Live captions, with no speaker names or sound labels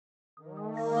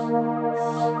Mantis,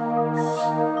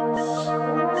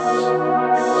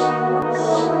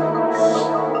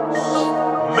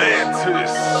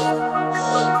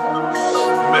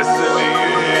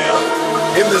 Messinian.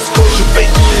 In this culture for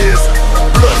years,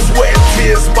 blood, sweat, and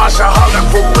tears, Moshaholic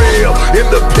for real. In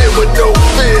the pit with no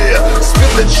fear, spin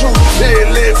the truth, tear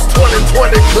lips,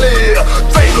 2020 clear.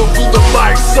 Fatal through the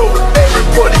mic so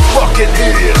everybody fucking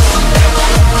hears.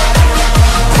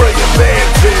 Praying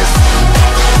Mantis,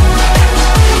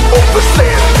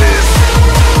 overstand this.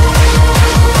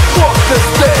 Fuck the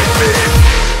statement.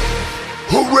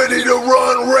 Who ready to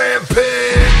run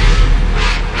rampant?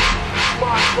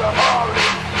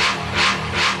 Moshaholic,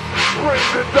 bring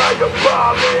the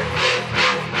diabolic.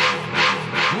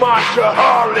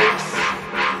 Moshaholics,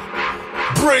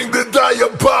 Bring the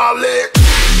diabolic.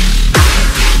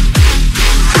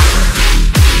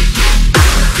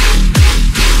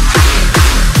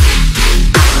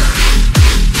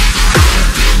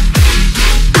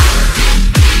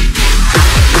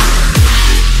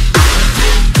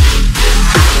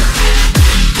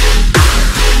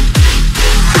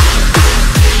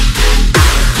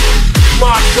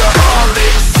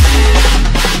 Moshaholics,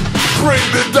 Bring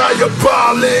the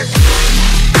diabolic.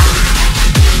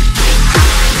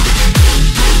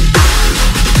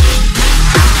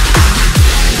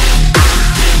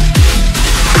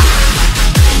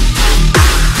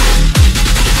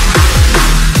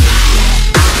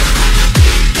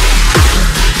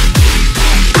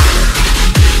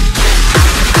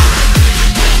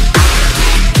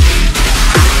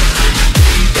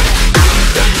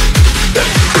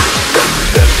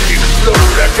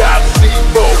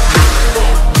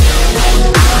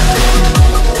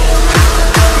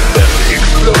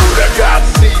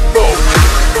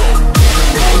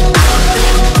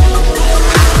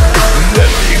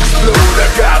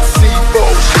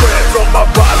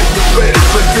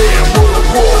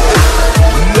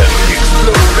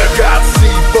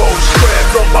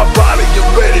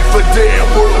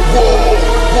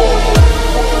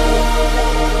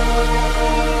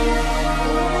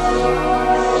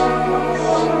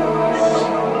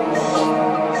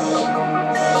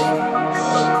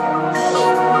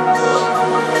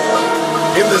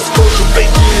 In this culture for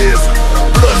years,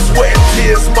 blood, sweat, and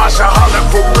tears, Moshaholic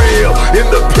for real. In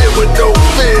the pit with no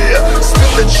fear,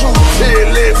 spin the truth,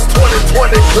 tear lips,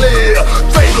 2020 clear.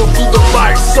 Fatal through the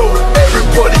mic so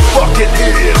everybody fucking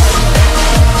hears.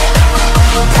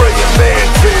 Praying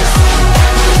Mantis,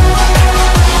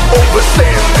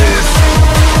 overstand this.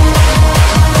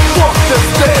 Fuck the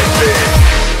statement.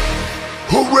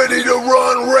 Who ready to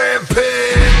run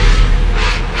rampant?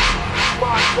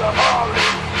 Moshaholic,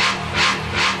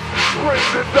 bring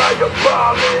the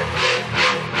diabolic.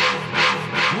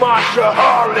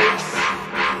 Moshaholics,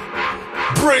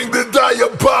 Bring the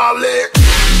diabolic.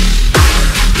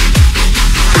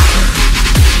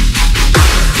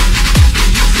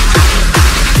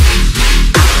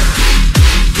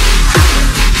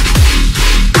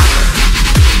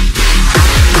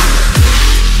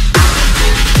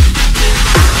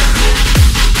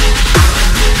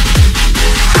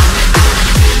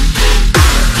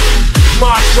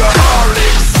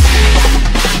 Moshaholics,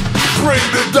 Bring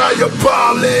the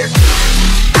diabolic.